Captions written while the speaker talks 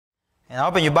And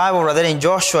open your Bible right there in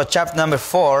Joshua chapter number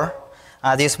 4.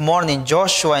 This morning,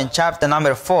 Joshua in chapter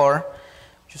number 4.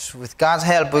 Just with God's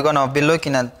help, we're going to be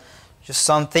looking at just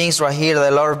some things right here that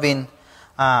the Lord has been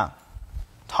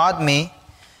taught me.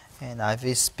 And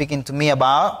He's speaking to me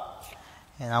about.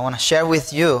 And I want to share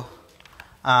with you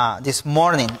this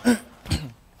morning.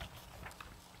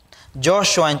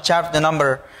 Joshua in chapter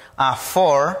number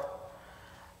 4.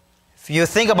 If you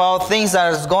think about things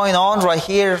that is going on right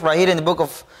here in the book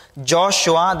of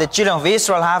Joshua, the children of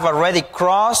Israel have already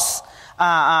crossed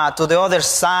to the other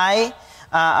side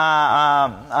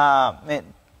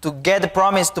to get the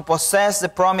promise, to possess the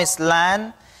promised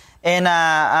land. And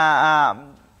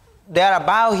they are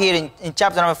about here in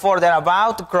chapter number 4, they are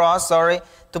about to cross,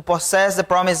 to possess the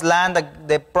promised land,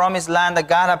 the promised land that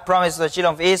God had promised to the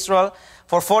children of Israel.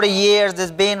 For 40 years,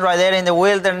 they've been right there in the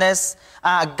wilderness.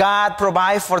 God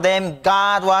provided for them.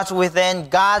 God was with them.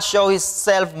 God showed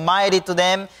Himself mighty to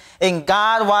them. And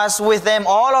God was with them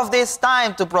all of this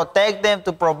time to protect them,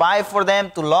 to provide for them,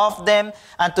 to love them,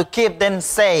 and to keep them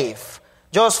safe.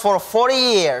 Just for 40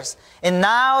 years. And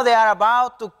now they are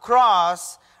about to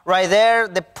cross right there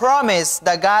the promise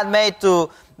that God made to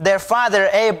their father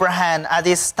Abraham at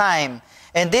this time.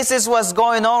 And this is what's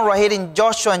going on right here in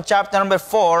Joshua in chapter number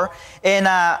 4. And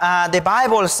the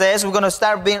Bible says, we're going to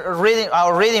start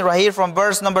reading right here from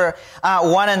verse number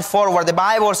 1 and 4, where the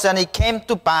Bible says, "And it came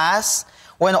to pass,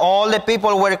 when all the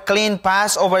people were clean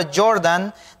passed over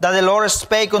Jordan, that the Lord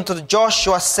spake unto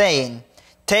Joshua, saying,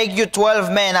 Take you 12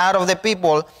 men out of the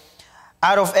people,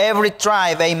 out of every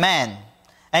tribe, a man.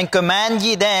 And command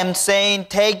ye them, saying,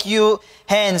 Take you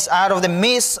hence out of the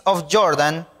midst of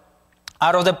Jordan,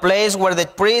 out of the place where the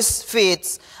priest's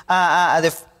feet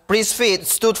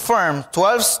stood firm,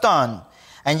 12 stone,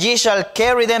 and ye shall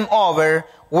carry them over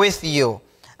with you,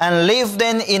 and leave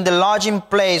them in the lodging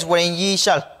place wherein ye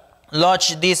shall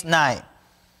lodge this night."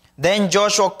 Then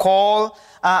Joshua called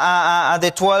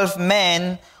the 12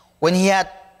 men when he had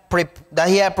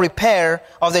prepared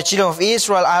of the children of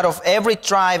Israel out of every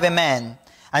tribe a man.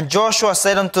 And Joshua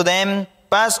said unto them,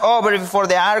 "Pass over before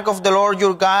the ark of the Lord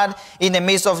your God in the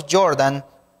midst of Jordan,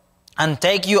 and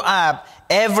take you up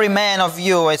every man of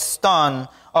you a stone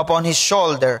upon his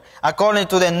shoulder, according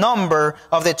to the number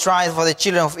of the tribes of the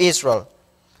children of Israel.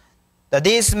 That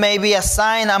this may be a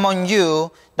sign among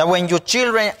you, that when your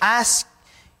children ask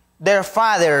their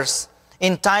fathers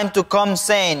in time to come,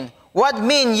 saying, What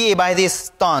mean ye by these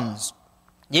stones?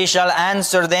 Ye shall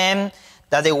answer them,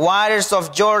 that the waters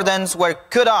of Jordan were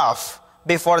cut off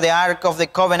before the ark of the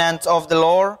covenant of the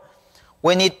Lord.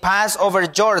 When it passed over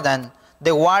Jordan,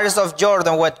 the waters of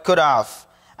Jordan were cut off.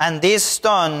 And this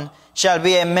stone shall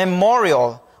be a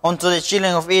memorial unto the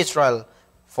children of Israel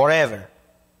forever."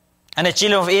 And the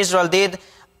children of Israel did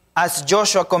as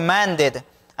Joshua commanded,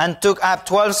 and took up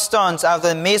 12 stones out of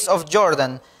the midst of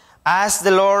Jordan, as the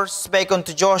Lord spake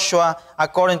unto Joshua,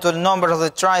 according to the number of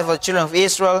the tribes of the children of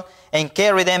Israel, and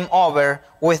carried them over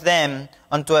with them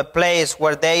unto a place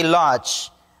where they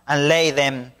lodged, and lay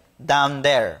them down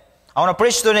there. I want to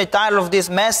preach to the title of this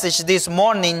message this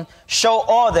morning, Show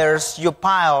Others Your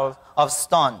Pile of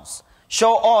Stones.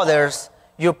 Show others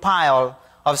your pile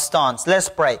of stones. Let's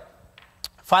pray.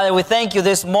 Father, we thank you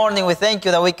this morning. We thank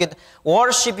you that we could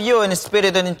worship you in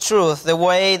spirit and in truth, the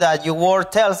way that your word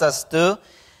tells us to.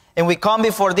 And we come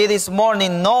before thee this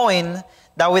morning knowing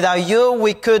that without you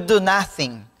we could do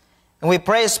nothing. And we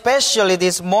pray especially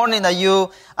this morning that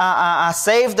you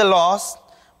save the lost.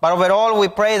 But overall we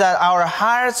pray that our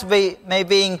hearts may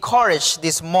be encouraged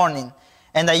this morning.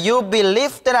 And that you be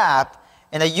lifted up.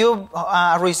 And that you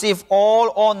receive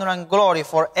all honor and glory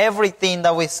for everything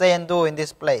that we say and do in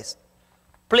this place.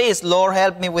 Please, Lord,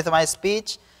 help me with my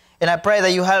speech. And I pray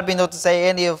that you help me not to say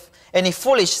any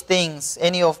foolish things,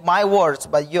 any of my words,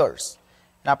 but yours.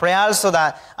 And I pray also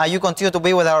that you continue to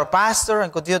be with our pastor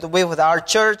and continue to be with our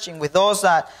church and with those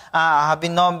that have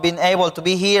not been able to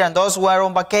be here and those who are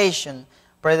on vacation.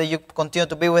 Pray that you continue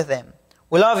to be with them.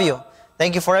 We love you.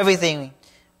 Thank you for everything.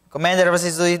 Commend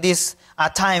this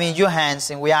time in your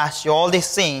hands, and we ask you all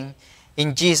this thing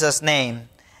in Jesus' name.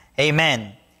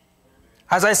 Amen.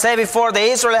 As I said before, the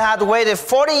Israelites had waited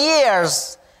 40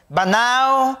 years, but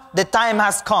now the time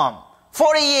has come.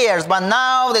 40 years, but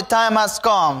now the time has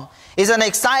come. It's an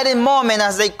exciting moment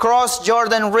as they cross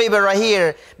Jordan River right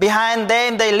here. Behind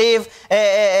them, they leave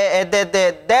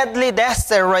the deadly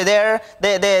desert right there.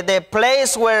 The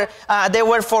place where they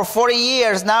were for 40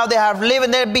 years. Now they have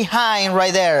lived there behind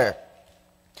right there.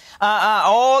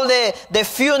 all the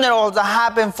funerals that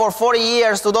happened for 40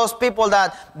 years to those people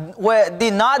that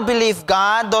did not believe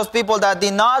God, those people that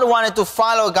did not want to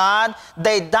follow God,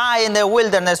 they died in the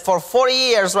wilderness for 40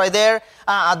 years right there.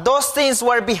 Those things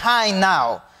were behind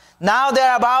now. Now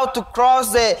they're about to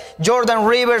cross the Jordan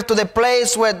River to the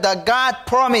place where God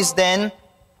promised them.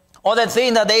 Other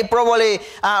thing that they probably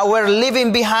were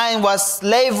leaving behind was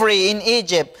slavery in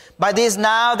Egypt. But this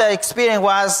now, the experience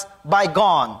was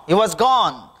bygone. It was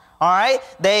gone. All right?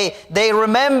 They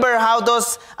remember how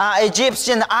those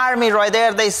Egyptian army right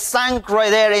there, they sank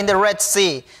right there in the Red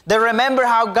Sea. They remember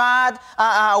how God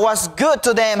was good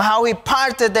to them, how He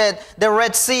parted the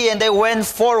Red Sea and they went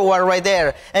forward right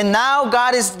there. And now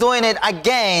God is doing it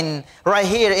again right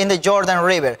here in the Jordan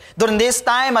River. During this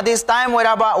time, when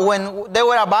they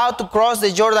were about to cross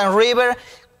the Jordan River,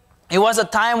 it was a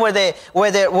time where the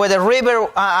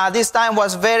river this time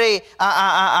was very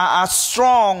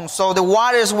strong, so the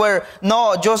waters were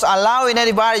not just allowing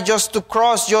anybody just to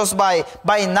cross just by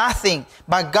nothing.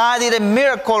 But God did a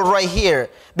miracle right here.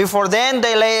 Before then,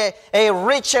 they lay a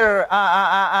richer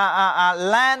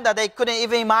land that they couldn't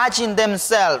even imagine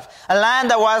themselves. A land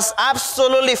that was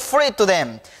absolutely free to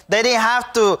them. They didn't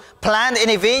have to plant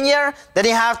any vineyard. They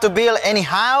didn't have to build any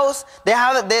house. They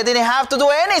didn't have to do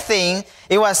anything.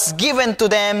 It was given to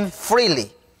them freely.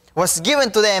 It was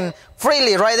given to them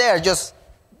freely right there. Just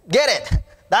get it.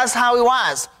 That's how it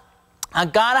was.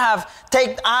 And God have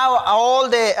taken out all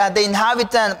the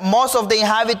inhabitants, most of the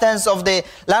inhabitants of the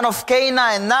land of Canaan,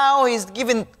 and now He's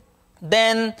giving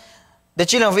them, the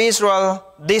children of Israel,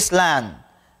 this land.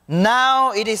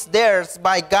 Now it is theirs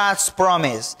by God's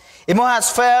promise. It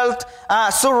must have felt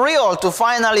surreal to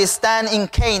finally stand in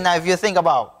Canaan, if you think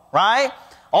about, right?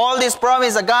 All these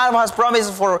promises that God has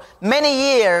promised for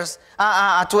many years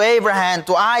to Abraham,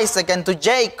 to Isaac, and to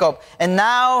Jacob, and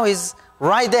now He's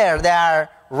right there. They are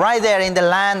right there in the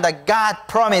land that God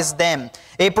promised them.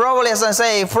 It probably, as I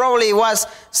say, it probably was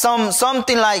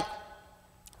something like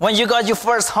when you got your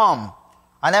first home.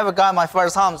 I never got my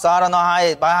first home, so I don't know how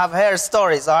it, but I have heard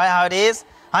stories, all right, how it is.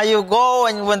 How you go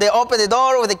and when they open the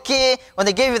door with the key, when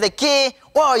they give you the key,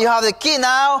 whoa, you have the key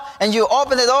now, and you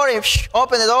open the door,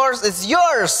 open the doors, it's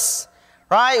yours,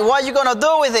 right? What are you going to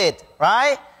do with it,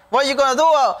 right? What are you going to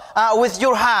do with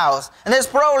your house? And that's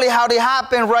probably how it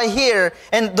happened right here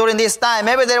and during this time.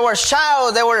 Maybe they were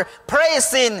shouting, they were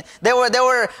praising, they were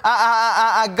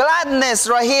gladness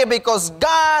right here because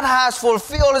God has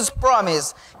fulfilled His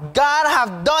promise. God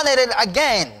have done it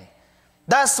again.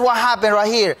 That's what happened right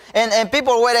here. And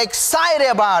people were excited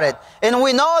about it. And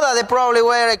we know that they probably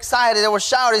were excited. They were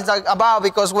shouting about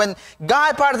because when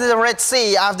God parted the Red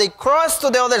Sea, after they crossed to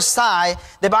the other side,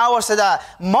 the Bible said that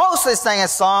Moses sang a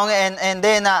song and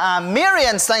then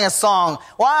Miriam sang a song.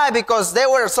 Why? Because they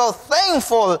were so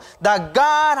thankful that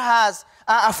God has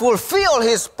fulfilled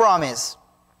His promise.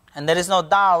 And there is no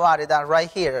doubt about it that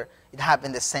right here, it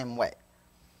happened the same way.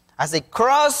 As they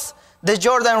crossed the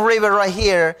Jordan River right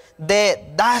here,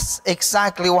 that's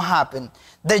exactly what happened.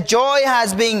 The joy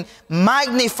has been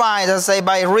magnified, I say,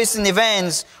 by recent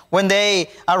events. When they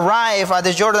arrived at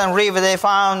the Jordan River, they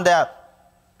found that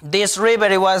this river,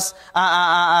 it was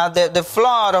the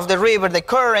flood of the river, the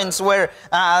currents didn't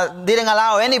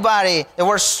allow anybody. They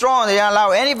were strong. They didn't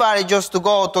allow anybody just to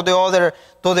go to the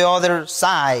other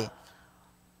side.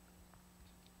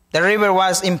 The river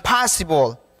was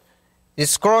impassable.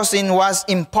 This crossing was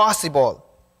impossible.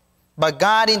 But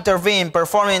God intervened,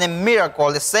 performing a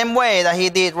miracle the same way that He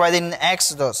did right in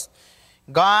Exodus.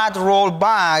 God rolled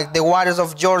back the waters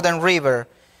of Jordan River,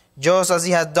 just as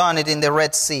He had done it in the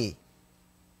Red Sea.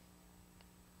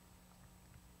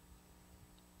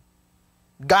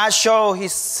 God showed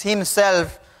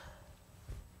Himself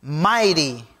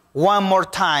mighty one more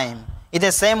time, in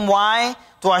the same way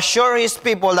to assure His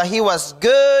people that He was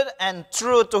good and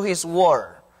true to His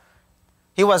word.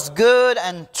 He was good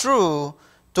and true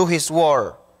to His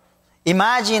word.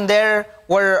 Imagine there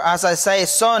were, as I say,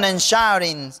 song and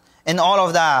shouting and all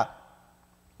of that.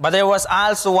 But there was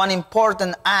also one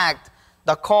important act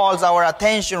that calls our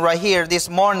attention right here this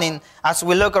morning as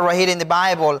we look right here in the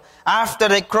Bible. After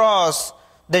they crossed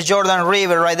the Jordan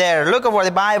River right there. Look at what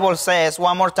the Bible says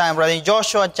one more time. Right in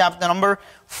Joshua chapter number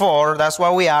 4. That's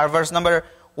where we are. Verse number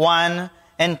 1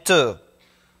 and 2.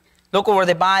 Look at what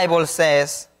the Bible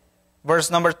says.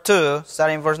 Verse number 2,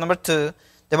 starting verse number 2,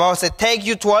 the Bible says, take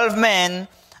you 12 men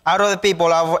out of the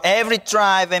people, of every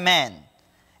tribe a man.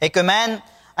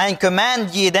 Command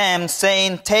ye them,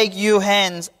 saying, take you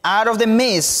hence out of the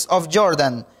midst of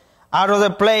Jordan, out of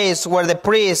the place where the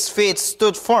priest's feet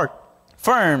stood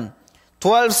firm,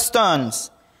 12 stones,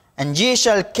 and ye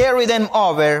shall carry them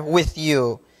over with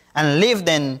you, and live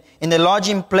then in the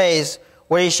lodging place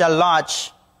where ye shall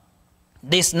lodge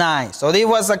this night. So this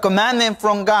was a commandment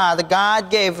from God. God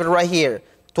gave it right here.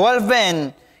 12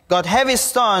 men got heavy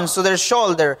stones to their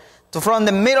shoulder from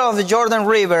the middle of the Jordan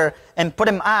River and put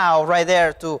them out right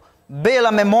there to build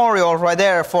a memorial right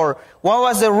there. For what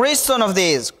was the reason of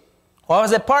this? What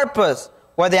was the purpose?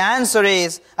 Well, the answer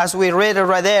is, as we read it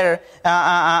right there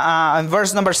in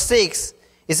verse number 6,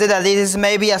 it said that this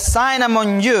may be a sign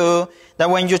among you that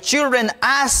when your children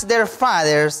ask their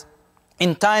fathers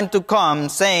in time to come,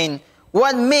 saying,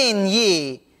 what mean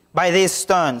ye by these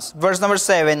stones? Verse number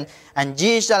 7, and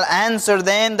ye shall answer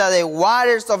them that the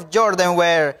waters of Jordan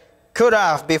were cut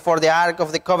off before the ark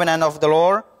of the covenant of the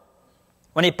Lord,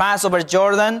 when he passed over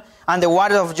Jordan, and the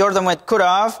waters of Jordan were cut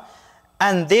off,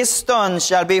 and this stone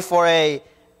shall be for a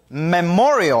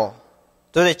memorial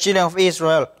to the children of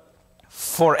Israel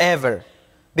forever.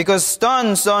 Because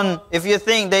stones don't, if you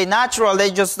think they're natural,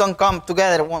 they just don't come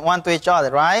together one to each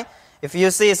other, right? If you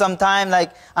see sometime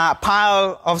like a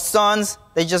pile of stones,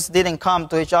 they just didn't come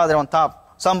to each other on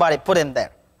top. Somebody put them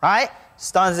there, right?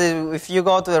 Stones, if you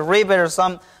go to a river or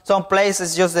some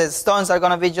places, just the stones are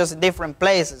going to be just different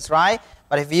places, right?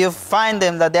 But if you find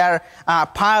them that they're a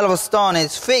pile of stone,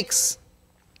 it's fixed.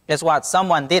 Guess what?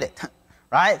 Someone did it,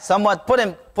 right? Someone put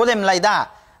them like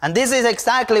that. And this is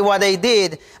exactly what they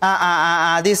did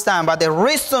this time. But the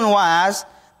reason was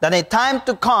that in time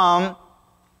to come,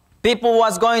 people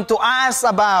was going to ask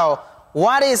about,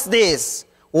 what is this?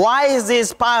 Why is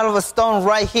this pile of stone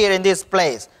right here in this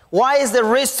place? Why is the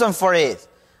reason for it?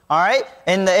 All right?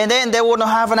 And then they wouldn't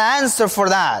have an answer for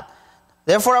that.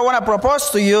 Therefore, I want to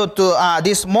propose to you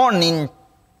this morning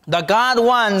that God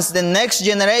wants the next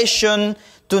generation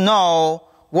to know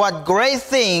what great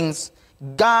things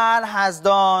God has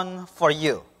done for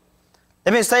you.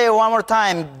 Let me say it one more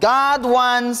time. God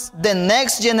wants the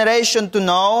next generation to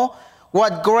know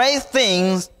what great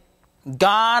things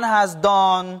God has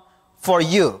done for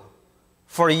you.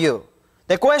 For you.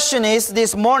 The question is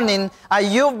this morning, are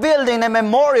you building a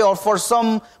memorial for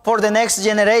the next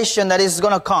generation that is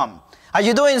going to come? Are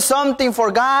you doing something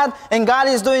for God, and God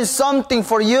is doing something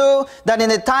for you, that in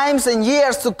the times and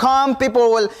years to come,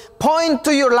 people will point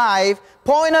to your life,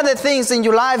 point at the things in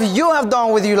your life you have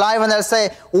done with your life, and they'll say,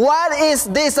 what is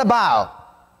this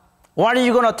about? What are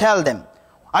you going to tell them?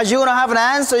 Are you going to have an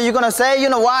answer? You're going to say, you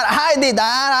know what, I did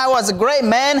that, I was a great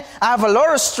man, I have a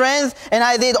lot of strength, and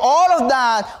I did all of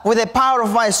that with the power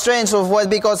of my strength,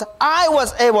 because I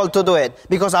was able to do it,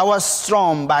 because I was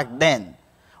strong back then.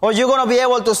 Or you're going to be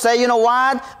able to say, you know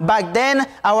what, back then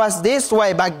I was this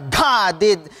way, but God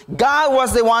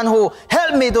was the one who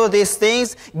helped me do these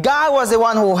things. God was the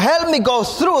one who helped me go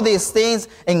through these things,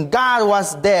 and God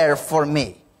was there for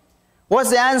me. What's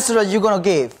the answer that you're going to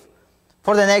give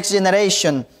for the next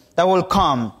generation that will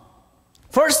come?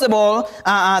 First of all,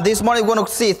 this morning we're going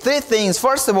to see three things.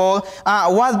 First of all,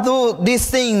 what do these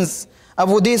things,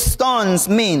 what these stones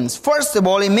means? First of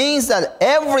all, it means that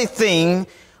everything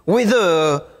we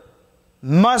do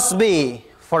must be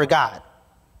for God.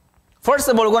 First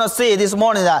of all, we're going to see this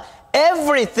morning that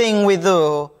everything we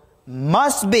do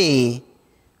must be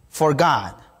for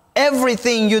God.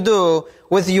 Everything you do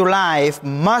with your life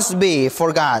must be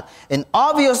for God. And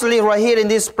obviously right here in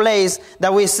this place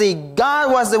that we see,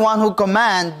 God was the one who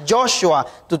commanded Joshua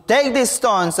to take these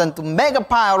stones and to make a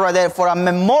pile right there for a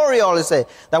memorial. Say,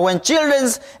 that when children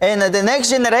and the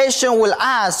next generation will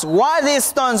ask, what are these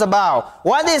stones about?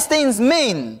 What these things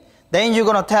mean? Then you're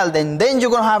going to tell them. Then you're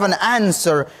going to have an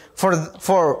answer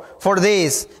for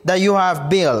this that you have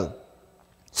built.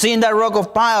 Seeing that rock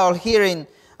of pile here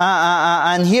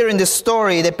and here in the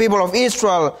story, the people of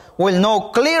Israel will know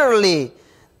clearly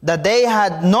that they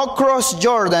had not crossed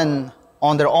Jordan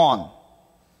on their own.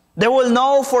 They will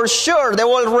know for sure, they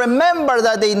will remember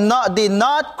that they did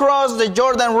not cross the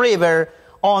Jordan River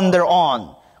on their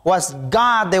own. Was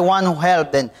God the one who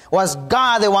helped them? Was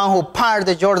God the one who parted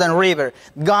the Jordan River?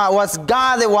 Was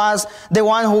God the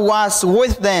one who was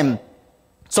with them?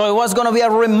 So it was going to be a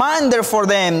reminder for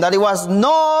them that it was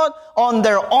not on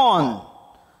their own.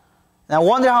 And I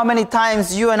wonder how many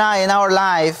times you and I in our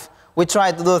life, we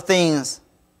try to do things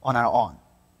on our own.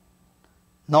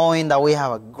 Knowing that we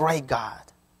have a great God.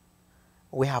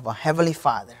 We have a Heavenly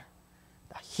Father.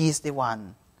 That He's the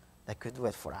one that could do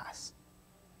it for us.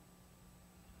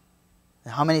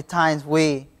 And how many times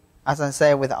we, as I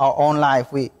say, with our own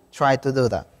life, we try to do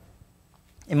that.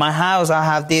 In my house, I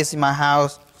have this in my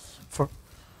house.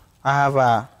 I have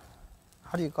a,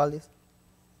 how do you call this?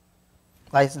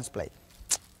 License plate.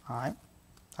 All right.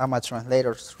 I have my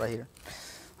translators right here.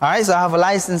 All right, so I have a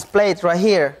license plate right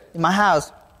here in my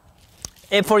house.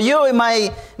 For you, it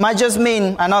might just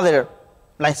mean another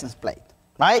license plate,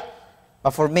 right?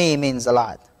 But for me, it means a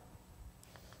lot.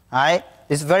 Right?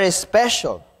 It's very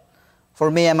special for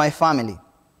me and my family.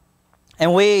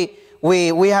 And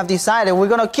we have decided we're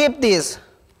going to keep this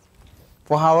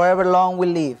for however long we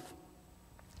live.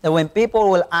 And when people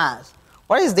will ask,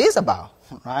 what is this about?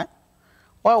 Right?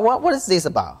 What is this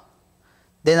about?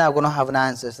 Then I'm going to have an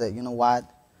answer that, you know what?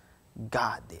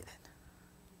 God did it.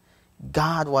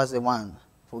 God was the one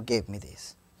who gave me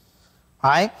this.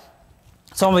 Right?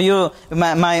 Some of you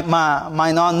might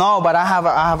not know, but I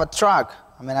have a truck.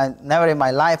 I mean, I never in my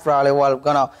life probably was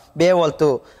going to be able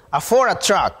to afford a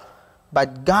truck.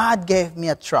 But God gave me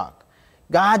a truck.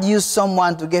 God used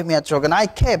someone to give me a truck. And I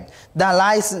kept that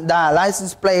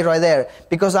license plate right there.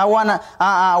 Because I want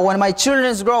to, when my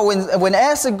children grow, when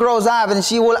Esther grows up and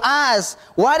she will ask,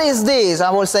 what is this?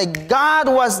 I will say, God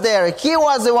was there. He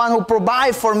was the one who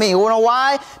provided for me. You know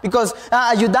why? Because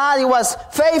your daddy was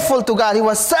faithful to God. He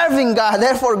was serving God.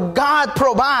 Therefore, God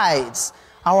provides.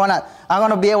 I'm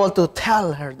going to be able to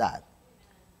tell her that.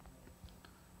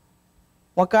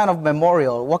 What kind of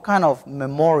memorial, what kind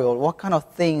of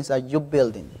things are you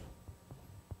building?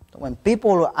 When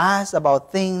people ask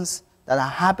about things that are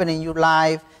happening in your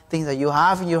life, things that you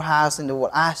have in your house, and they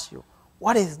will ask you,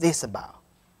 what is this about?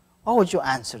 What would you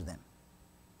answer them?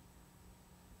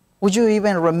 Would you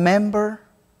even remember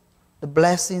the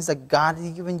blessings that God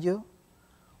has given you?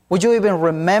 Would you even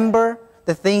remember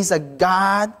the things that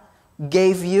God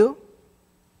gave you?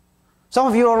 Some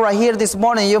of you are right here this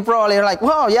morning, you're probably like,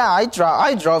 well, yeah,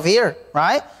 I drove here,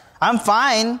 right? I'm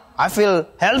fine. I feel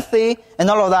healthy and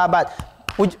all of that. But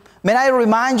may I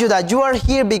remind you that you are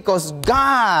here because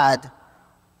God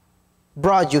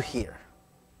brought you here.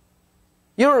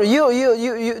 Do you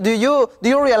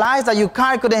realize that your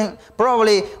car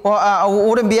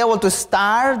wouldn't be able to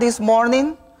start this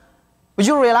morning? Would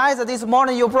you realize that this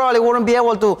morning you probably wouldn't be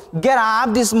able to get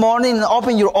up this morning and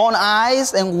open your own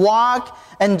eyes and walk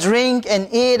and drink and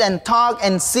eat and talk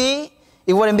and see?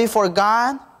 It wouldn't be for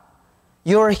God.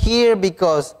 You're here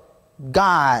because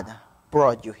God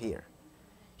brought you here.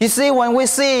 You see, when we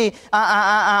see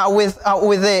not with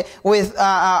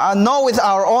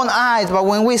our own eyes, but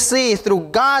when we see through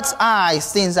God's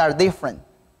eyes, things are different.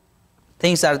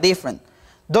 Things are different.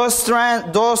 Those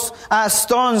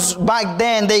stones back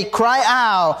then, they cry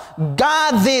out,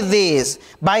 God did this.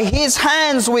 By His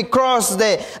hands we crossed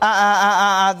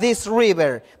this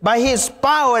river. By His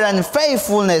power and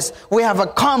faithfulness we have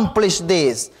accomplished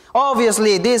this.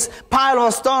 Obviously, this pile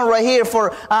of stone right here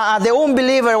for the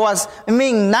unbeliever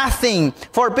mean nothing.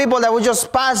 For people that would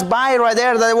just pass by right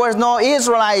there, that there was no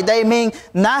Israelite, they mean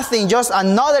nothing. Just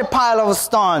another pile of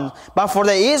stone. But for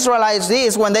the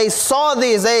Israelites, when they saw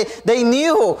this, they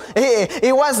knew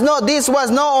this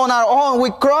was not on our own. We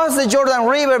crossed the Jordan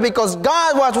River because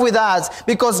God was with us,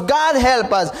 because God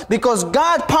helped us, because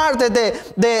God parted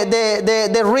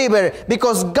the river,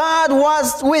 because God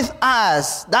was with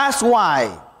us. That's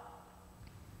why.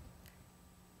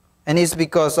 And it's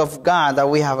because of God that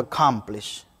we have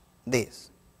accomplished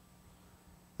this.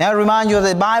 Now I remind you,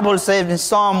 the Bible says in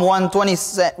Psalm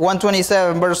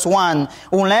 127 verse 1,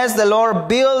 unless the Lord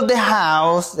build the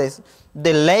house,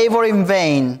 they labor in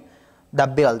vain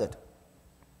that build it.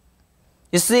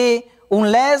 You see,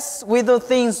 unless we do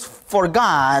things for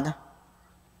God,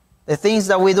 the things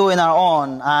that we do in our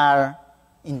own are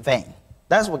in vain.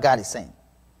 That's what God is saying.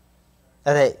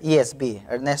 That's the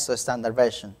ESV, Ernesto Standard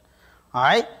Version. All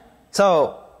right?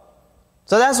 So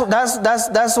that's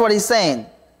what he's saying.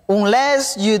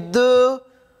 Unless you do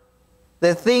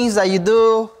the things that you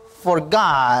do for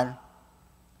God,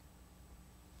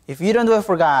 if you don't do it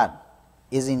for God,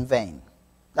 it's in vain.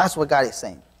 That's what God is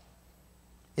saying.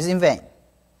 It's in vain.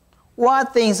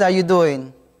 What things are you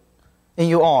doing in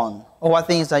your own? Or what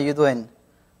things are you doing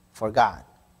for God?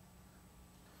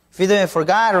 If you're doing it for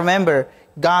God, remember,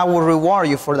 God will reward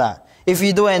you for that. If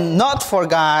you're doing not for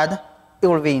God, it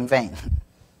will be in vain.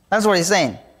 That's what he's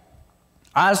saying.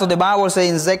 Also, the Bible says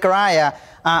in Zechariah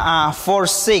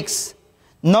 4:6,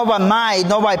 not by might,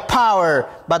 not by power,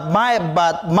 but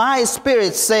my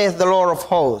spirit, saith the Lord of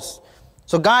hosts.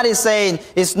 So God is saying,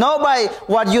 it's not by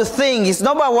what you think, it's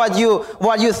not by what you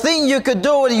think you could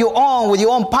do with your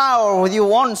own power, with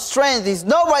your own strength. It's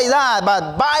not by that,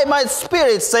 but by my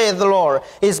spirit, saith the Lord.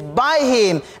 It's by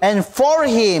Him and for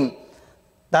Him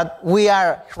that we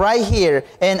are right here,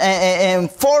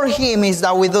 and for Him is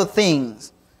that we do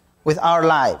things with our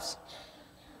lives.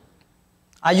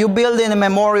 Are you building a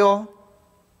memorial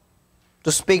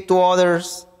to speak to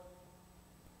others?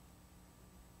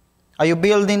 Are you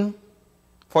building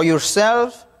for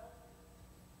yourself?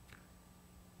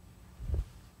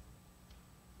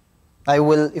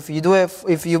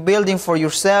 If you building for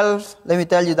yourself, let me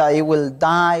tell you that it will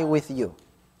die with you.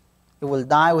 It will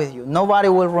die with you. Nobody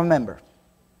will remember.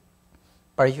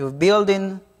 But if you're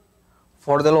building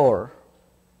for the Lord,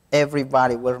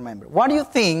 everybody will remember. What do you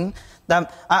think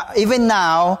that even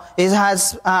now, it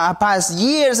has passed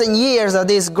years and years that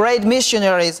these great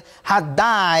missionaries had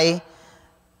died,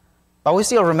 but we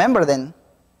still remember them,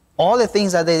 all the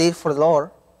things that they did for the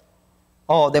Lord,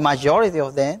 or the majority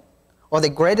of them, or the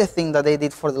greatest thing that they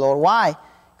did for the Lord. Why?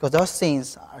 Because those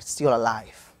things are still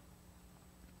alive.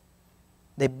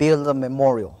 They build a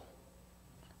memorial.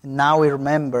 And now we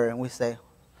remember and we say,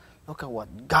 look at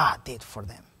what God did for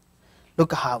them.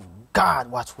 Look at how God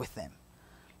was with them.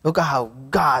 Look at how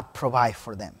God provided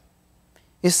for them.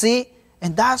 You see?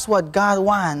 And that's what God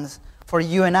wants for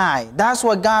you and I. That's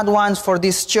what God wants for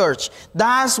this church.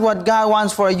 That's what God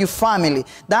wants for your family.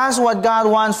 That's what God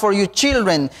wants for your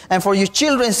children and for your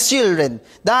children's children.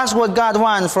 That's what God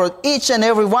wants for each and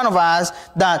every one of us,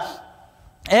 that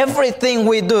everything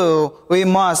we do, it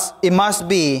must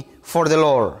be for the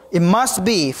Lord. It must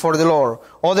be for the Lord.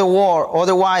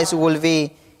 Otherwise it will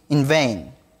be in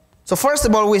vain. So first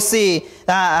of all, we see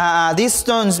these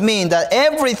stones mean that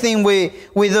everything we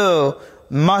do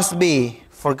must be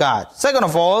for God. Second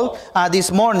of all,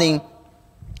 this morning,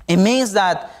 it means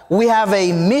that we have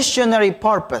a missionary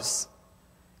purpose.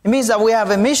 It means that we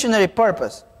have a missionary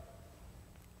purpose.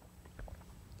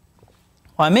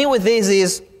 What I mean with this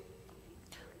is,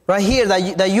 right here,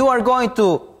 that you are going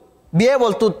to be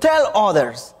able to tell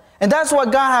others. And that's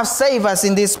what God has saved us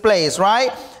in this place,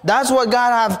 right? That's what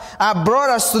God have brought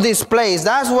us to this place.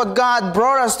 That's what God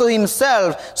brought us to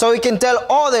Himself, so we can tell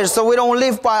others, so we don't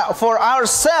live for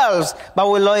ourselves,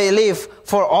 but we live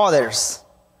for others.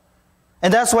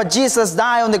 And that's what Jesus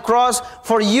died on the cross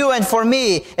for you and for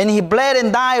me. And He bled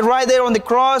and died right there on the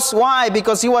cross. Why?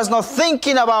 Because He was not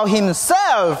thinking about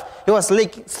Himself. He was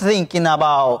thinking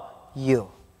about you.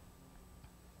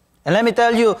 And let me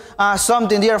tell you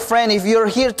something, dear friend. If you're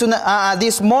here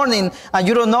this morning and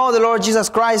you don't know the Lord Jesus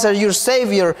Christ as your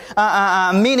Savior,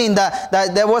 meaning that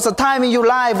there was a time in your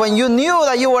life when you knew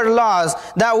that you were lost,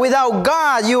 that without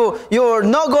God you're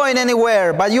not going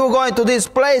anywhere, but you're going to this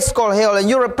place called hell, and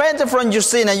you repented from your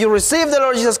sin and you received the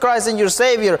Lord Jesus Christ as your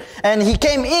Savior, and He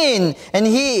came in and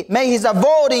He made His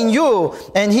abode in you,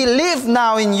 and He lives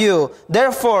now in you.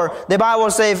 Therefore, the Bible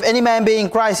says, if any man be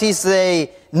in Christ, he's a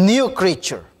new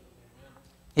creature.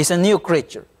 He's a new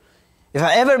creature. If you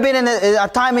have ever been in a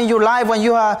time in your life when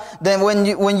you have,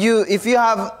 if you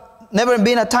have never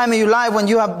been a time in your life when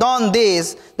you have done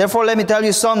this, therefore let me tell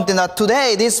you something, that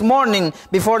today, this morning,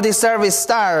 before this service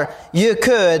starts, you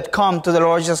could come to the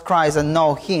Lord Jesus Christ and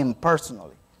know Him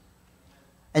personally.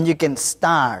 And you can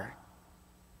start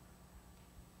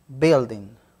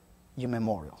building your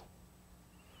memorial.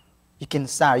 You can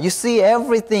start. You see,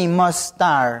 everything must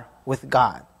start with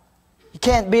God. You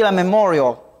can't build a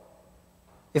memorial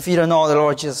if you don't know the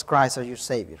Lord Jesus Christ as your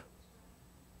Savior.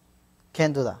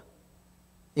 Can't do that.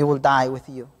 It will die with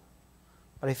you.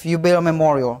 But if you build a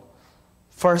memorial,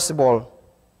 first of all,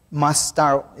 it must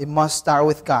start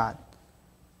with God.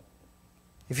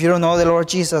 If you don't know the Lord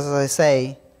Jesus, as I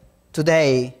say,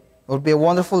 today it will be a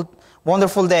wonderful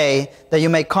day that you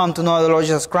may come to know the Lord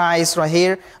Jesus Christ right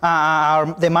here.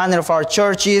 The manner of our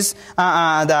churches,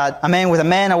 that a man with a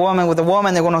man, a woman with a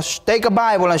woman, they're going to take a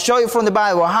Bible and show you from the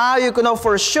Bible how you can know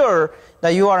for sure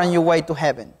that you are on your way to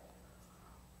heaven.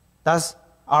 That's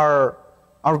our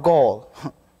goal,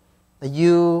 that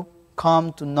you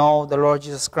come to know the Lord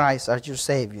Jesus Christ as your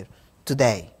Savior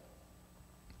today.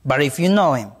 But if you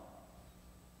know Him,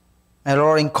 may the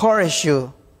Lord encourage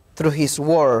you through His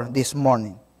Word this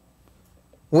morning.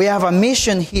 We have a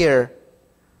mission here.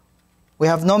 We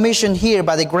have no mission here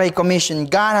but the Great Commission.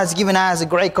 God has given us a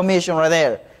Great Commission right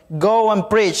there. Go and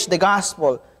preach the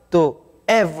gospel to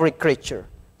every creature.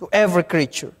 To every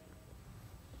creature.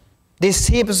 These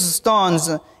heaps of stones,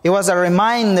 it was a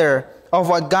reminder of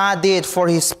what God did for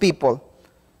His people.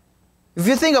 If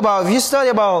you study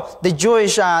about the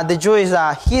Jewish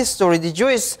history,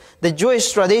 the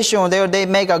Jewish tradition, they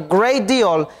make a great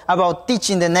deal about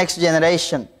teaching the next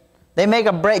generation. They make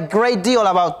a great deal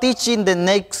about teaching the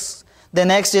next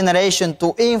generation,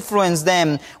 to influence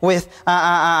them with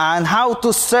and how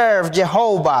to serve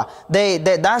Jehovah.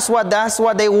 That's what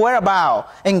they were about,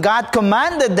 and God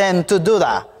commanded them to do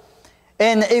that.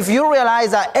 And if you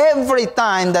realize that every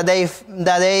time that they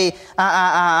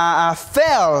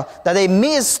failed, that they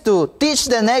missed to teach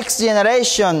the next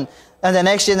generation, and the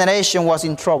next generation was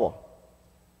in trouble.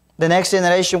 The next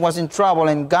generation was in trouble,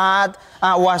 and God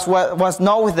was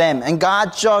not with them, and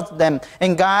God judged them,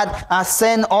 and God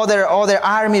sent other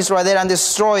armies right there and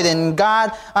destroyed them. And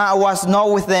God was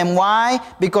not with them. Why?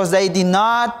 Because they did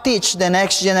not teach the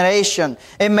next generation.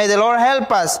 And may the Lord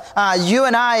help us. You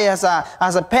and I, as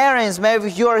a parents, maybe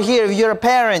if you are here, if you're a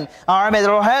parent, or may the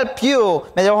Lord help you,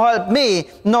 may the Lord help me,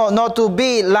 not to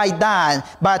be like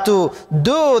that, but to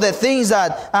do the things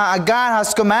that God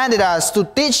has commanded us, to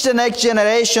teach the next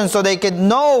generation, so they could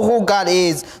know who God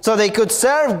is, so they could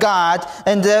serve God,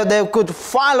 and they could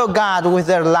follow God with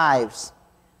their lives.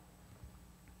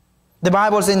 The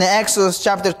Bible says in Exodus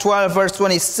chapter 12, verse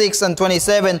 26 and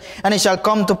 27, "And it shall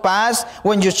come to pass,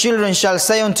 when your children shall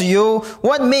say unto you,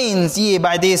 What means ye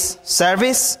by this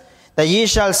service? That ye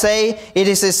shall say, It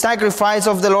is a sacrifice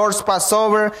of the Lord's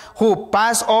Passover, who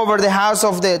passed over the house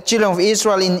of the children of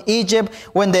Israel in Egypt,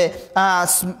 when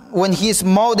he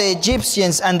smote the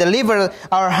Egyptians and delivered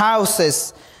our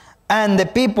houses. And the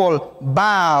people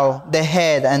bow the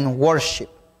head and worship."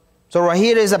 So right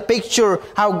here is a picture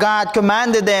how God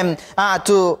commanded them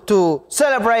to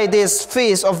celebrate this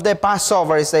feast of the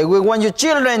Passover. He said, when your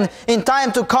children in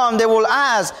time to come, they will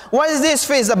ask, what is this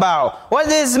feast about? What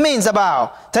this means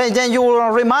about? Then you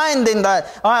will remind them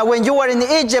that when you were in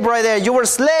Egypt right there, you were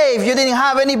slave, you didn't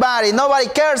have anybody, nobody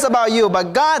cares about you,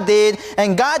 but God did,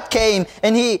 and God came,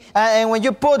 and and when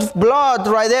you put blood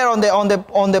right there on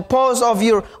the post of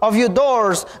your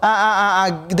doors,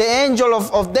 the angel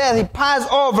of death, he passed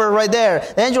over right there.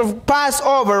 The angel passed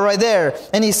over right there,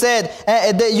 and he said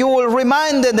that you will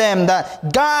remind them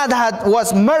that God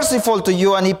was merciful to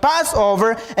you, and he passed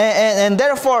over, and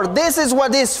therefore this is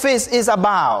what this feast is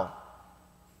about.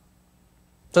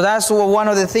 So that's one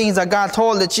of the things that God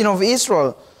told the children of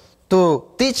Israel, to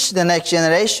teach the next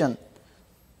generation.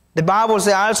 The Bible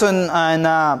says also in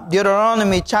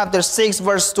Deuteronomy chapter 6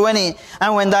 verse 20,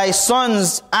 "And when thy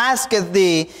sons asketh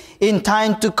thee in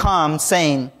time to come,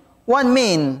 saying, What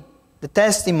mean the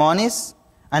testimonies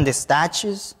and the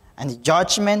statutes and the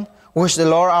judgment which the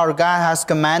Lord our God has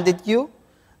commanded you?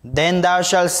 Then thou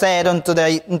shalt say unto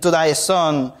thy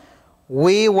son,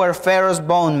 We were Pharaoh's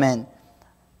bondmen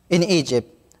in Egypt,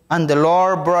 and the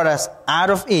Lord brought us out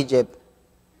of Egypt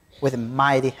with a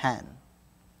mighty hand."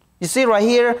 You see right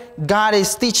here, God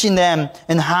is teaching them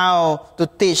in how to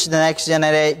teach the next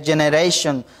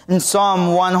generation. In Psalm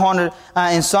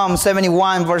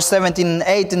 71, verse 17 and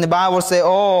 18, the Bible says,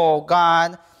 "Oh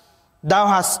God, thou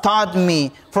hast taught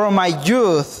me from my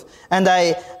youth, and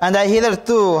I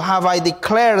hitherto have I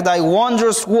declared thy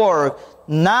wondrous work.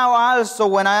 Now also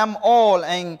when I am old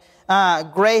and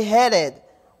gray-headed,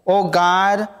 O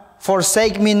God,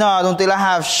 forsake me not until I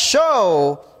have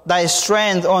shown thy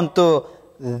strength unto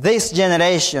this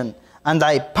generation, and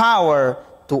thy power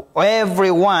to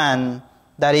everyone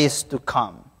that is to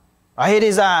come." Here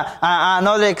is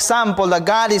another example that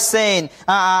God is saying,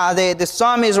 the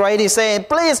psalmist right here is saying,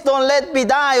 please don't let me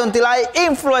die until I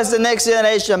influence the next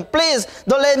generation. Please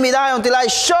don't let me die until I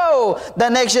show the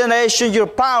next generation your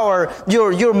power,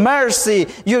 your mercy,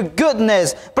 your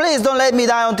goodness. Please don't let me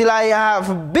die until I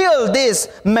have built this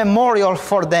memorial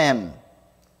for them.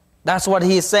 That's what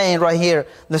he's saying right here.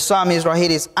 The psalmist right here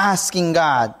is asking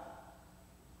God.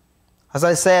 As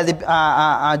I said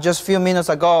just a few minutes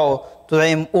ago, to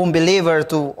the unbeliever,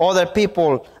 to other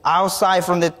people outside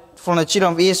from the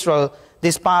children of Israel,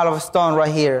 this pile of stone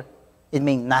right here, it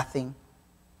means nothing.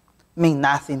 It means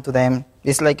nothing to them.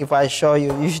 It's like if I show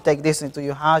you, you should take this into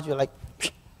your house, you're like,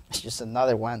 it's just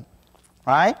another one,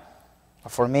 right?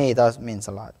 But for me, it does means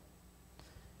a lot.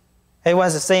 It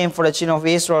was the same for the children of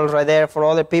Israel right there. For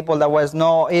other people that was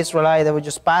no Israelite, they would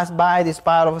just pass by this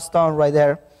pile of stone right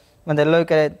there. When they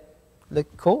look at it,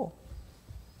 look cool.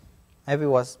 Maybe it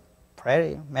was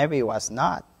pretty, maybe it was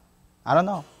not. I don't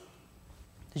know.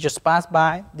 They just passed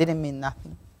by, didn't mean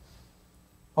nothing.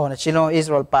 Oh, the children of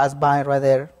Israel passed by right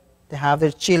there. They have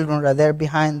their children right there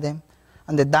behind them.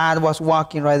 And the dad was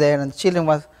walking right there. And the children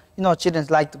was, children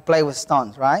like to play with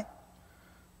stones, right?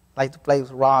 Like to play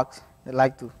with rocks. They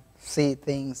like to see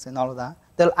things and all of that.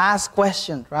 They'll ask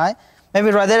questions, right?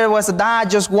 Maybe right there was a dad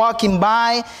just walking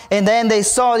by, and then they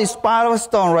saw this pile of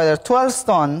stone right there, 12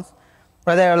 stones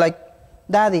right there, like,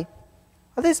 Daddy,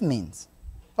 what this means?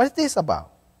 What is this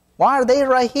about? Why are they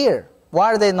right here?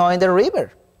 Why are they not in the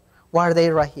river? Why are they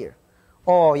right here?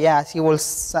 Oh, yes, he will,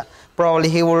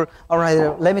 all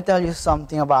right, let me tell you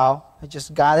something about, I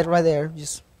just got it right there,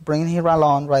 just bring him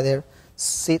along right there,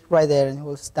 sit right there, and he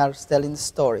will start telling the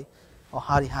story of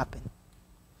how it happened.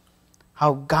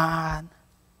 How God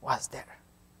was there.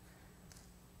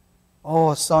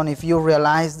 Oh, son, if you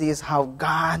realize this, how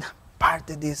God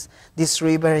parted this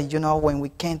river. You know, when we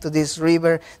came to this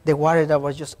river, the water that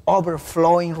was just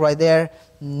overflowing right there,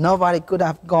 nobody could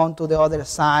have gone to the other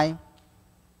side.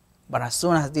 But as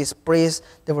soon as these priests,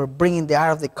 they were bringing the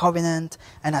Ark of the Covenant,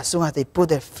 and as soon as they put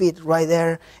their feet right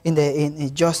there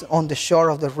just on the shore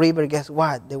of the river, guess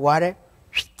what? The water,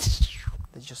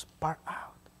 they just part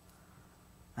out.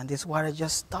 And this water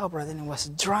just stopped right then. It was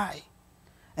dry.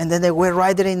 And then they were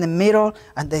right there in the middle,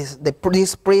 and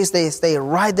these priests, they stay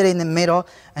right there in the middle.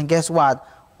 And guess what?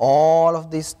 All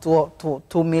of these 2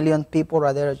 million people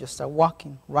right there just start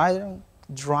walking right on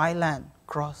dry land,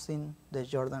 crossing the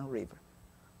Jordan River.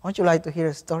 Wouldn't you like to hear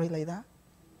a story like that?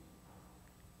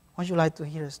 Wouldn't you like to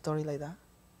hear a story like that?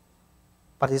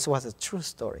 But this was a true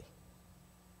story.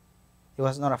 It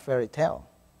was not a fairy tale.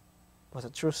 It was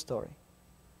a true story.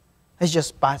 It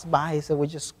just passed by, so we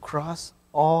just crossed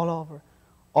all over,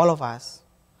 all of us.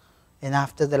 And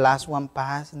after the last one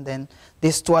passed, and then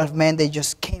these 12 men, they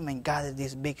just came and gathered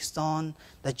this big stone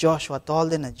that Joshua told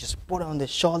them, and just put on the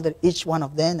shoulder, each one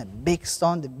of them, a big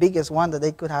stone, the biggest one that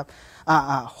they could have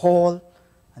hold.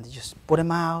 And they just put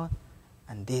them out,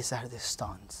 and these are the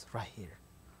stones right here.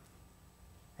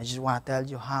 I just want to tell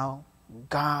you how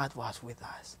God was with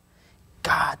us.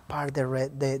 God parted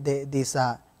this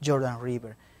Jordan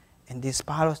River. And this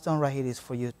pile of stone right here is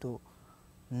for you to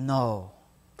know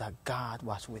that God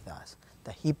was with us,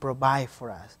 that He provided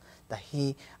for us, that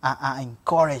He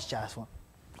encouraged us. When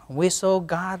we saw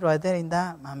God right there in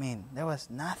that, there was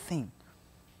nothing.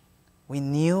 We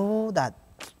knew that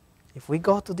if we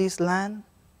go to this land,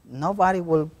 nobody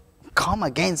will come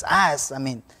against us.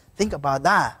 Think about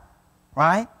that,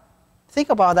 right? Think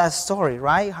about that story,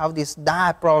 right? How this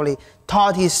dad probably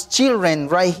taught his children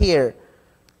right here.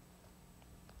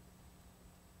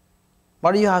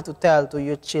 What do you have to tell to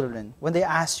your children when they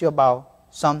ask you about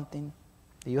something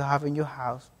that you have in your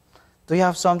house? Do you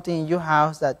have something in your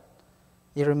house that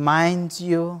it reminds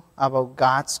you about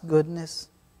God's goodness?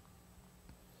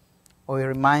 Or it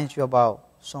reminds you about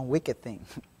some wicked thing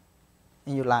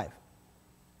in your life?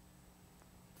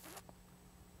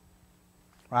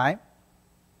 Right?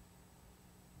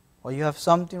 Or you have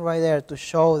something right there to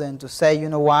show them, to say, you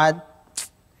know what?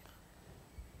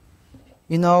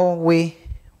 You know, we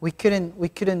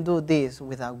couldn't do this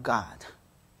without God.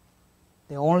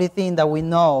 The only thing that we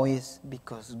know is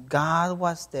because God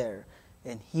was there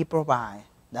and He provided.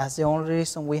 That's the only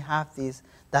reason we have this.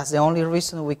 That's the only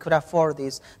reason we could afford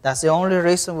this. That's the only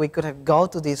reason we could have go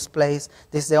to this place.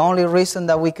 This is the only reason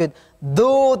that we could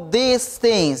do these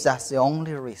things. That's the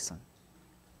only reason.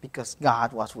 Because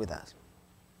God was with us.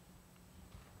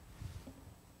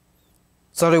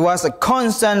 So there was a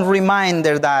constant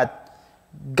reminder that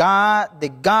God, the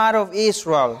God of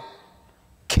Israel,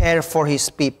 cares for His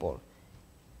people,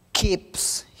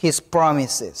 keeps His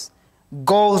promises,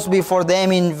 goes before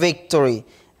them in victory,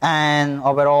 and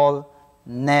overall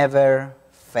never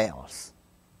fails.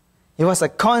 It was a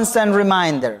constant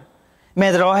reminder.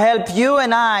 May the Lord help you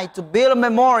and I to build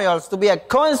memorials, to be a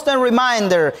constant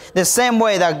reminder, the same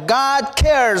way that God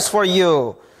cares for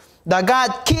you, that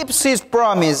God keeps His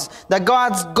promise, that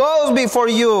God goes before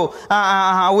you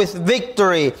with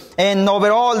victory, and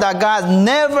overall that God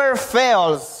never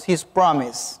fails His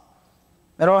promise.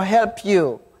 May the Lord help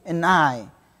you and I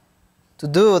to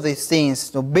do these things,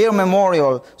 to build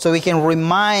memorial, so we can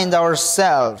remind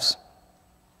ourselves.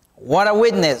 What a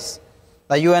witness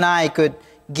that you and I could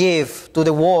give to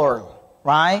the world,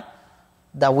 right?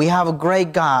 That we have a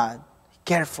great God. He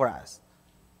cares for us.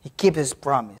 He keeps His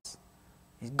promise.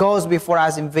 He goes before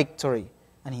us in victory,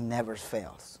 and He never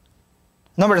fails.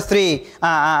 Number 3,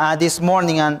 this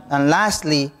morning, and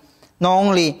lastly, not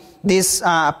only this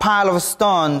pile of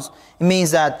stones, it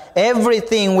means that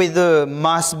everything we do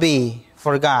must be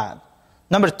for God.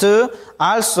 Number 2,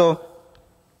 also,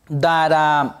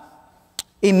 that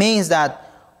it means that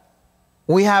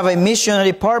we have a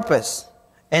missionary purpose.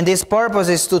 And this purpose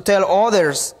is to tell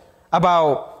others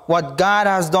about what God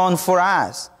has done for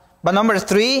us. But number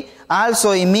 3,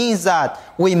 also it means that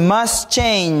we must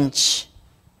change.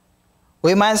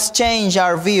 We must change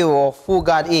our view of who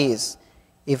God is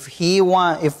if we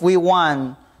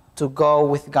want to go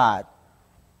with God.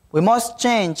 We must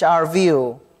change our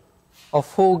view of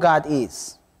who God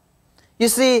is. You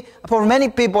see, for many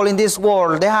people in this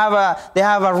world, they have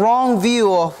a wrong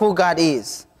view of who God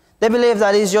is. They believe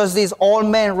that He's just this old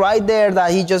man right there,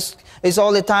 that He just is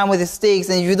all the time with His sticks,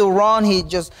 and if you do wrong, He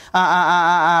just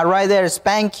right there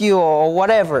spank you or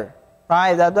whatever.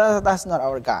 Right? That's not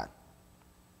our God.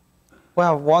 We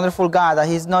have a wonderful God, that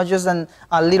He's not just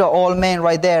a little old man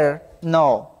right there.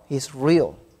 No, He's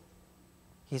real.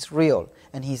 He's real,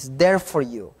 and He's there for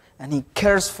you. and He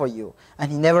cares for you,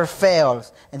 and He never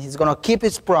fails, and He's going to keep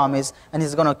His promise, and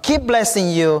He's going to keep blessing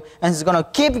you, and He's going to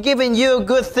keep giving you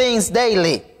good things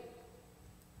daily.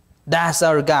 That's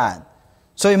our God.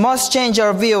 So we must change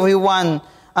our view if we want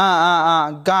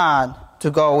God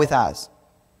to go with us.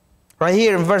 Right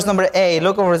here in verse number 8,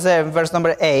 look over there in verse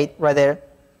number 8, right there.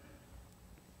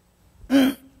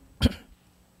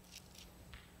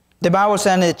 The Bible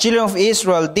says, and the children of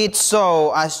Israel did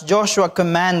so as Joshua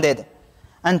commanded,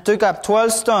 and took up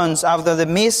 12 stones out of the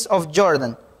midst of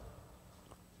Jordan,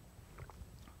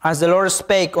 as the Lord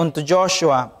spake unto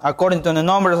Joshua, according to the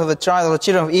numbers of the tribes of the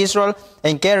children of Israel,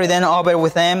 and carried them over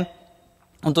with them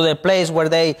unto the place where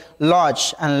they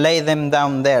lodged, and laid them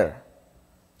down there.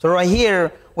 So right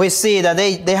here, we see that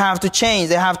they have to change.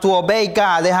 They have to obey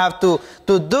God. They have to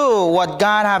do what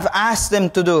God have asked them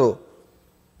to do.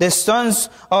 The stones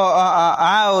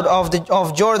out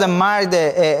of Jordan marked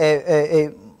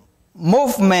a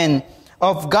movement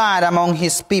of God among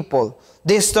His people.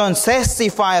 These stones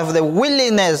testify of the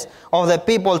willingness of the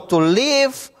people to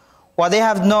live what they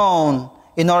have known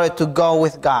in order to go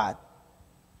with God.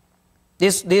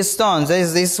 These stones,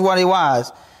 this is what it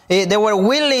was. They were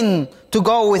willing to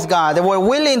go with God. They were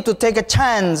willing to take a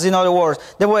chance, in other words.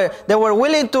 They were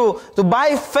willing to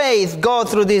by faith, go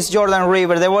through this Jordan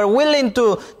River. They were willing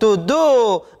to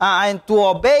do and to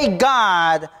obey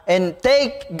God and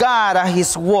take God at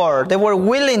His word. They were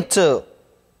willing to.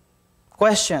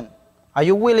 Question, are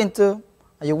you willing to?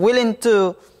 Are you willing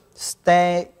to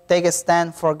take a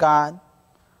stand for God?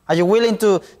 Are you willing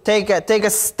to take a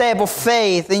step of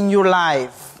faith in your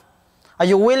life? Are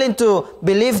you willing to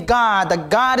believe God, that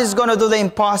God is going to do the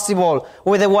impossible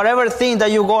with whatever thing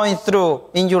that you're going through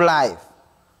in your life?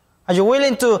 Are you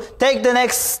willing to take the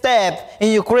next step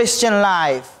in your Christian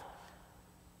life?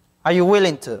 Are you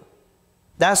willing to?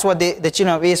 That's what the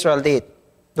children of Israel did.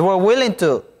 They were willing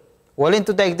to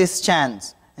take this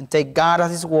chance and take God at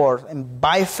His word, and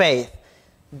by faith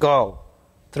go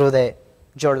through the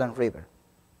Jordan River.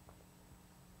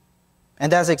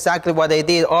 And that's exactly what they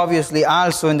did, obviously,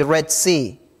 also in the Red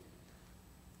Sea.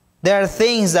 There are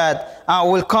things that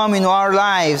will come into our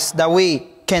lives that we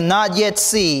cannot yet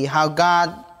see how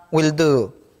God will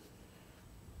do.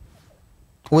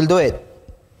 Will do it.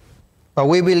 But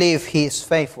we believe He is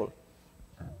faithful.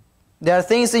 There are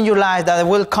things in your life that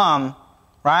will come,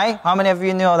 right? How many of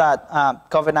you know that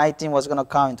COVID-19 was going to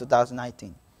come in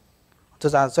 2019?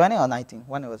 2020 or 19?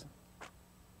 When was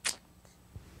it?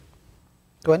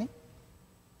 20?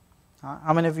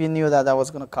 How many of you knew that was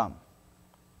going to come?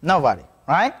 Nobody,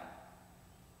 right?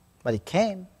 But it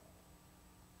came.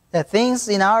 There are things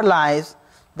in our lives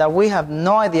that we have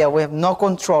no idea, we have no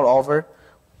control over.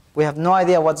 We have no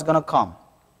idea what's going to come.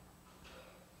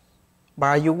 But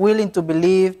are you willing to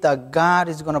believe that God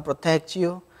is going to protect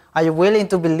you? Are you willing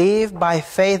to believe by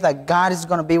faith that God is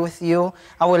going to be with you?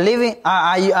 Are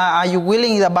you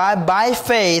willing to by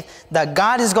faith that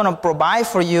God is going to provide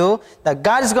for you, that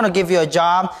God is going to give you a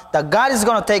job, that God is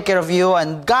going to take care of you,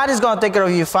 and God is going to take care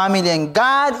of your family, and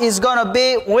God is going to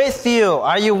be with you?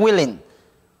 Are you willing?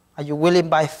 Are you willing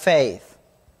by faith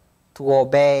to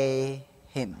obey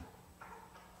Him?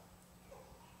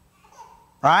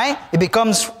 Right? It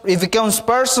becomes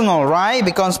personal, right? It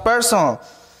becomes personal.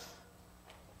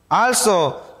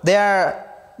 Also, they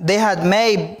had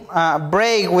made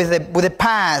break with the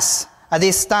past at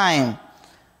this time.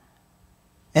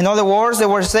 In other words, they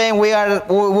were saying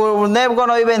we're never going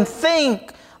to even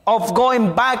think of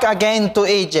going back again to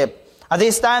Egypt. At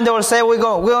this time, they will say we're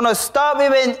going to stop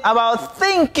even about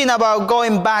thinking about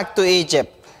going back to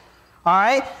Egypt. All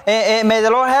right? May the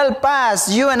Lord help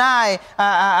us, you and I,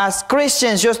 as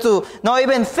Christians, just to not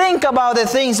even think about the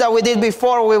things that we did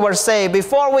before we were saved,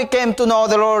 before we came to know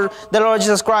the Lord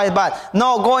Jesus Christ, but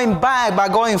not going back, but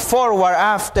going forward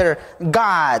after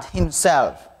God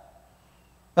Himself.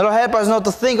 The Lord help us not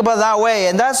to think about that way.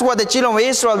 And that's what the children of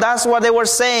Israel, that's what they were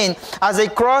saying. As they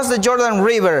crossed the Jordan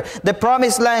River, the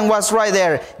promised land was right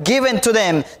there, given to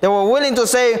them. They were willing to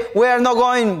say, we are not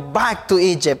going back to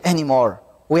Egypt anymore.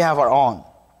 We have our own.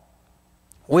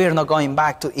 We are not going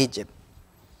back to Egypt.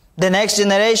 The next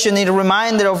generation is a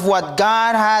reminder of what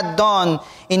God had done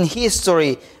in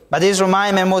history. But this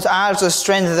reminder must also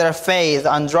strengthen their faith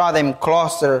and draw them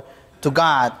closer to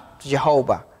God, to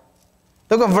Jehovah.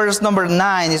 Look at verse number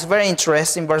 9. It's very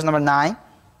interesting, verse number 9.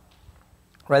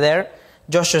 Right there.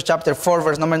 Joshua chapter 4,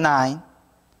 verse number 9.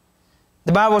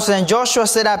 The Bible says, Joshua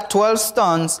set up 12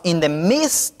 stones in the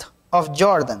midst of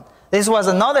Jordan. This was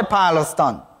another pile of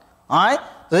stone. All right?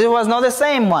 So this was not the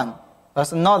same one. It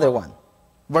was another one.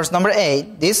 Verse number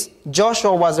 8, this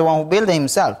Joshua was the one who built it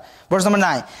himself. Verse number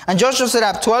 9, and Joshua set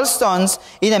up 12 stones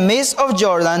in the midst of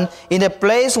Jordan, in the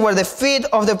place where the feet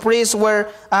of the priests were,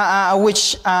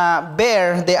 which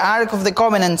bear the ark of the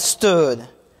covenant stood.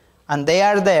 And they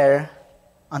are there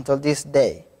until this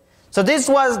day. So this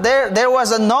was there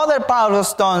was another pile of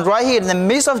stones right here in the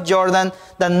midst of Jordan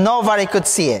that nobody could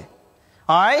see it.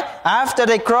 All right? After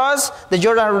they crossed the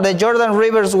Jordan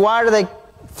River's water, they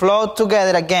flowed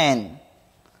together again.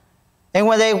 And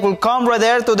when they will come right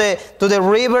there to the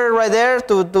river right there,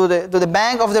 to the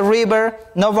bank of the river,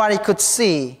 nobody could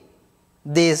see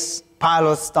this pile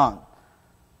of stone.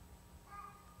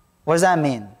 What does that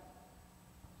mean?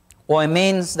 Well, it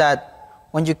means that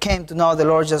when you came to know the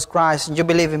Lord Jesus Christ and you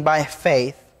believe Him by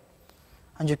faith,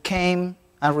 and you came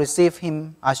and received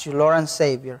Him as your Lord and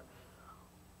Savior,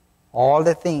 all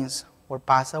the things will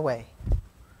pass away.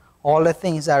 All the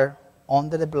things are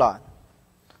under the blood.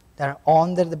 They're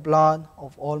under the blood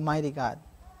of Almighty God.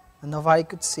 And nobody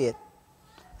could see it.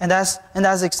 And that's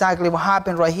exactly what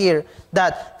happened right here.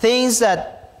 That things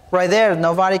that right there,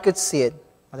 nobody could see it.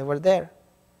 But they were there.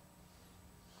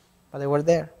 But they were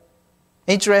there.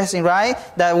 Interesting, right?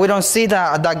 That we don't see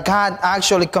that God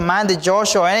actually commanded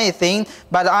Joshua or anything,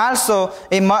 but also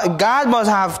God must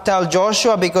have told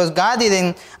Joshua, because God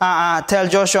didn't tell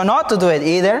Joshua not to do it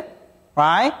either,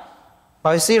 right?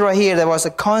 But you see right here, there was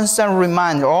a constant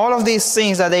reminder. All of these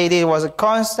things that they did was a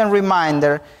constant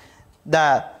reminder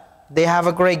that they have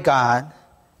a great God,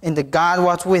 and that God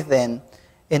was with them,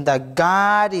 and that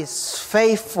God is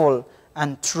faithful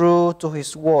and true to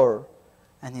His word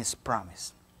and His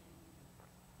promise.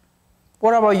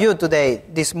 What about you today,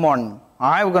 this morning? All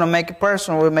right, we're going to make it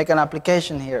personal. We'll make an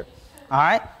application here. All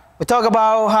right? We talk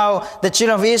about how the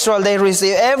children of Israel, they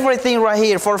receive everything right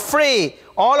here for free.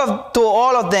 To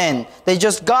all of them. They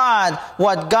just got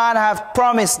what God have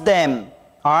promised them.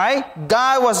 All right?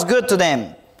 God was good to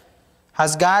them.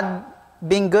 Has God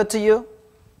been good to you?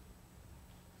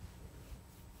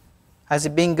 Has He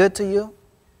been good to you? Amen.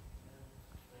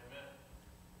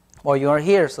 Well, you are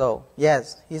here, so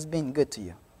yes, He's been good to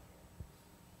you.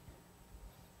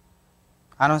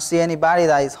 I don't see anybody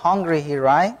that is hungry here,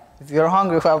 right? If you're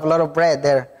hungry, we have a lot of bread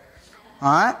there.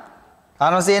 All right?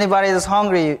 I don't see anybody that's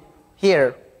hungry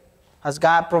here. Has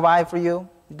God provided for you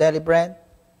daily bread?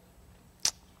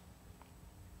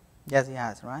 Yes, He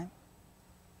has, right?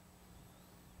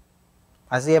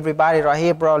 I see everybody right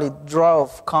here probably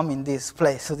drove coming to this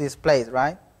place,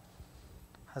 right?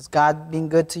 Has God been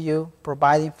good to you,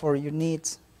 providing for your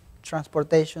needs,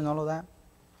 transportation, all of that?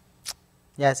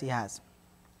 Yes, He has.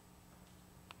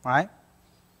 Right?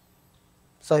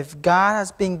 So if God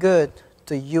has been good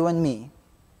to you and me,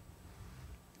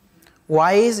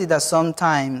 why is it that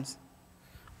sometimes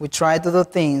we try to do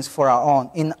things for our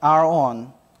own, in our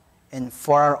own, and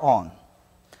for our own?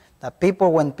 That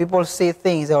when people see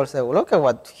things, they will say, well, look at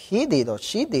what he did or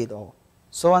she did or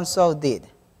so-and-so did.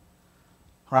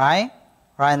 Right?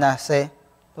 Right? And I say,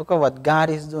 look at what God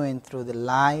is doing through the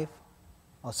life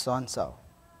of so-and-so.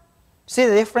 See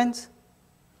the difference?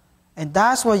 And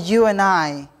that's what you and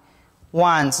I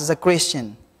want as a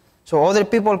Christian. So other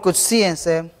people could see and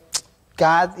say,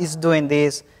 God is doing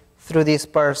this through this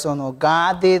person, or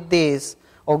God did this,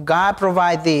 or God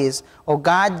provided this, or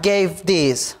God gave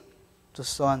this to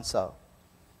so-and-so.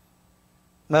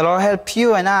 The Lord help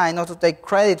you and I not to take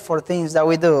credit for things that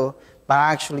we do, but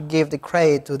actually give the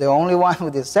credit to the only one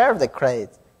who deserves the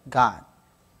credit, God.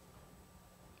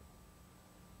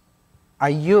 Are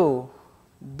you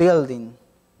building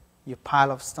your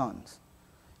pile of stones?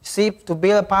 See, to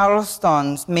build a pile of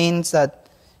stones means that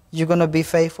you're going to be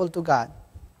faithful to God.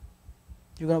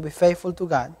 You're going to be faithful to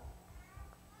God.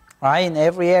 Right? In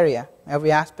every area,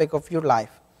 every aspect of your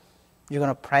life. You're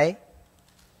going to pray.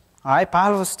 All right?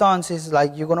 Pile of stones is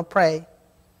like you're going to pray.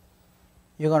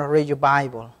 You're going to read your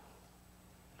Bible.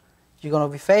 You're going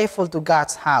to be faithful to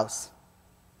God's house.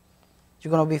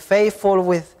 You're going to be faithful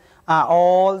with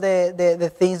all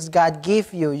the things God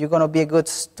gives you. You're going to be a good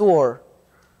steward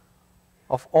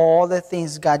of all the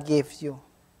things God gives you.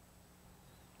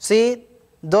 See,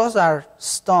 those are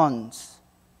stones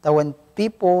that when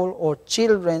people or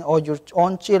children or your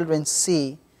own children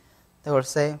see, they will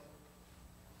say,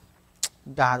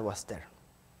 God was there.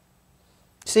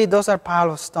 See, those are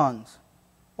pile of stones.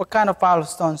 What kind of pile of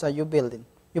stones are you building?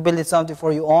 You building something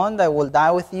for your own that will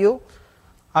die with you?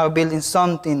 Or building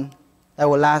something that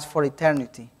will last for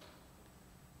eternity?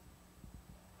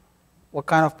 What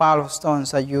kind of pile of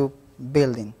stones are you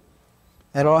building?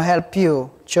 It will help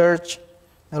you, church.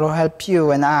 It will help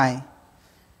you and I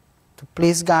to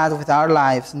please God with our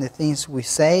lives and the things we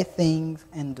say, think,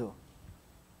 and do.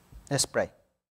 Let's pray.